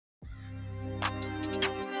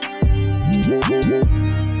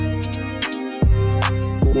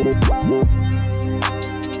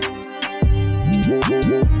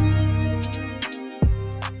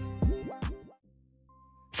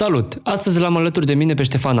Salut! Astăzi l-am alături de mine pe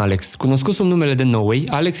Ștefan Alex. Cunoscut sub numele de Noway,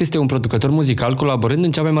 Alex este un producător muzical, colaborând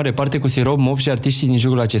în cea mai mare parte cu Sirop, Mov și artiștii din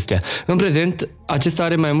jurul acestuia. În prezent, acesta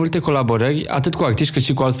are mai multe colaborări, atât cu artiști cât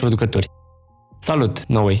și cu alți producători. Salut,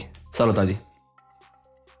 Noway! Salut, Adi!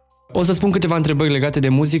 O să spun câteva întrebări legate de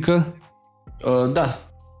muzică. Da.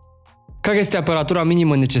 Care este aparatura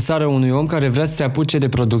minimă necesară unui om care vrea să se apuce de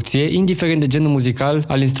producție, indiferent de genul muzical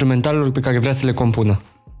al instrumentalelor pe care vrea să le compună?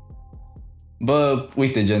 Bă,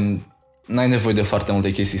 uite, gen, n-ai nevoie de foarte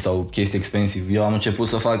multe chestii sau chestii expensive. Eu am început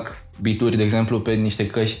să fac beat-uri, de exemplu, pe niște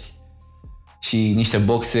căști și niște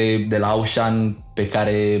boxe de la Auchan pe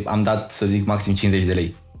care am dat, să zic, maxim 50 de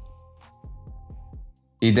lei.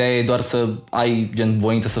 Ideea e doar să ai, gen,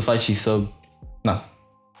 voință să faci și să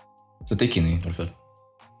te chinui, într-un fel.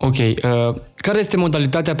 Ok. Care este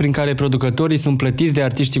modalitatea prin care producătorii sunt plătiți de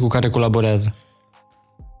artiștii cu care colaborează?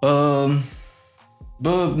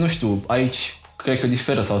 Bă, nu știu, aici cred că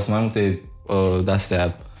diferă sau sunt mai multe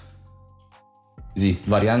de-astea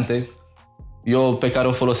variante. Eu pe care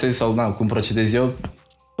o folosesc sau cum procedez eu,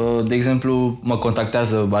 de exemplu, mă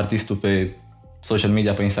contactează artistul pe social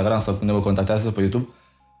media, pe Instagram sau când mă contactează pe YouTube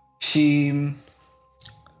și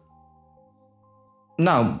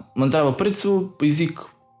mă întreabă prețul, îi zic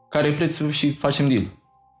care e prețul și facem deal.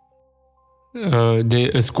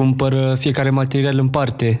 Îți cumpără fiecare material în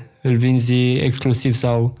parte, îl vinzi exclusiv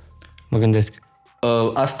sau mă gândesc?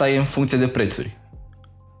 Asta e în funcție de prețuri.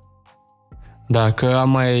 Da, că am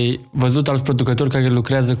mai văzut alți producători care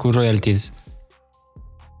lucrează cu royalties.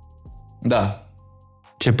 Da.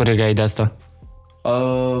 Ce părere ai de asta?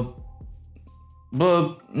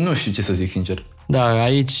 Bă, nu știu ce să zic, sincer. Da,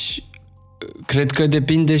 aici cred că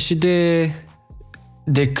depinde și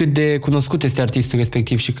de cât de cunoscut este artistul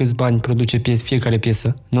respectiv și câți bani produce fiecare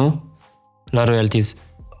piesă, nu? La royalties.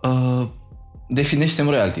 Definește-mi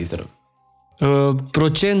royalties, te rog.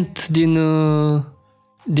 Procent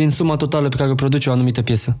din suma totală pe care o produce o anumită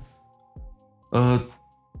piesă.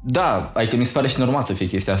 Da, adică mi se pare și normal să fie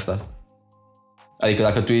chestia asta. Adică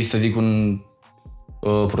dacă tu ești, să zic, un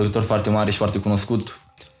producător foarte mare și foarte cunoscut,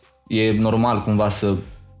 e normal cumva să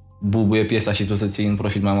bubuie piesa și tu să ții un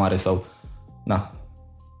profit mai mare sau...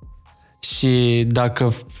 Și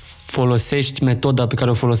dacă folosești metoda pe care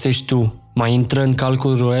o folosești tu, mai intră în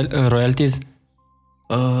calcul royalties?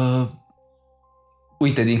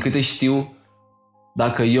 Uite, din câte știu,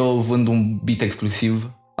 dacă eu vând un beat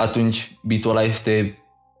exclusiv, atunci beat-ul ăla este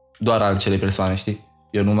doar al acelei persoane, știi?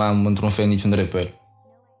 Eu nu mai am într-un fel niciun drept pe el.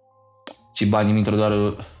 Și banii mi intră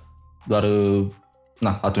doar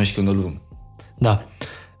atunci când îl vând. Da.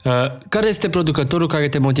 Care este producătorul care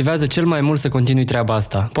te motivează cel mai mult să continui treaba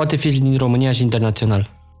asta? Poate fi și din România și internațional.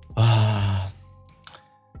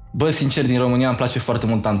 Bă, sincer, din România îmi place foarte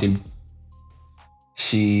mult Tantil.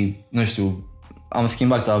 Și, nu știu, am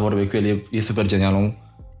schimbat la vorbe cu el, e super genial omul.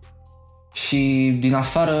 Și din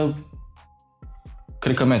afară,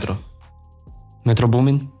 cred că Metro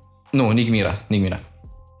Boomin? Nu, Nick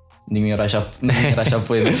Mira așa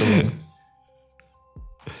apoi Metro Boomin.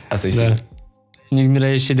 Asta e sigur. Nick Mira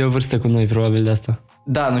e și de o vârstă cu noi, probabil de asta.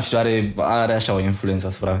 Da, nu știu, are așa o influență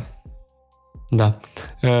asupra mea. Da.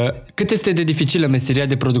 Cât este de dificilă meseria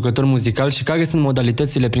de producător muzical și care sunt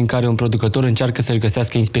modalitățile prin care un producător încearcă să-și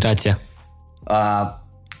găsească inspirația?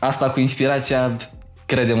 Asta cu inspirația,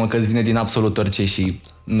 crede-mă că îți vine din absolut orice și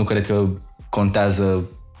nu cred că contează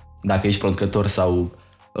dacă ești producător sau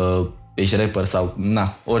ești rapper sau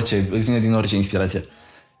orice, îți vine din orice inspirație.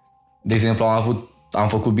 De exemplu, am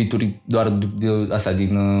făcut beat-uri doar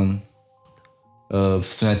din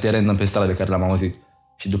sunete random pe stradă de care le-am auzit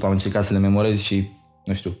și după am încercat să le memorez și,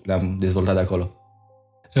 nu știu, le-am dezvoltat de acolo.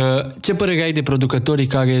 Ce părere ai de producătorii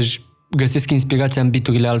care își găsesc inspirația în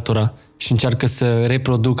beat-urile altora și încearcă să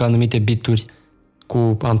reproducă anumite beat-uri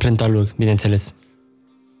cu amprenta lor, bineînțeles?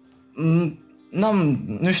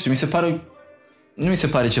 Nu știu, nu mi se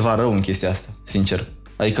pare ceva rău în chestia asta, sincer.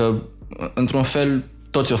 Adică, într-un fel,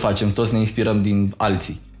 toți o facem, toți ne inspirăm din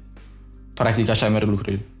alții. Practic așa merg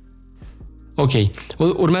lucrurile. Ok.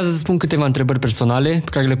 Urmează să spun câteva întrebări personale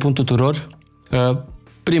pe care le pun tuturor.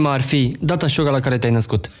 Prima ar fi data și ora la care te-ai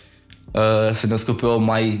născut. S-a născut pe 8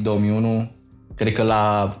 mai 2001, cred că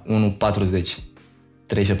la 1.40.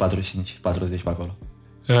 13.45, 40 pe acolo.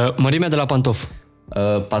 Mărimea de la pantof.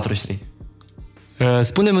 43.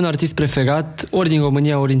 Spune-mi un artist preferat, ori din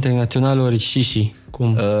România, ori internațional, ori și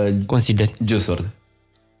cum consideri? Juice WRLD.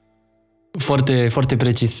 Foarte, foarte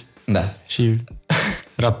precis. Da. Și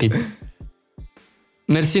rapid.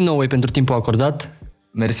 Mersi Noway pentru timpul acordat.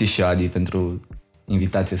 Mersi și Adi pentru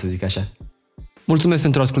invitație, să zic așa. Mulțumesc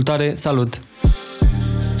pentru ascultare, salut!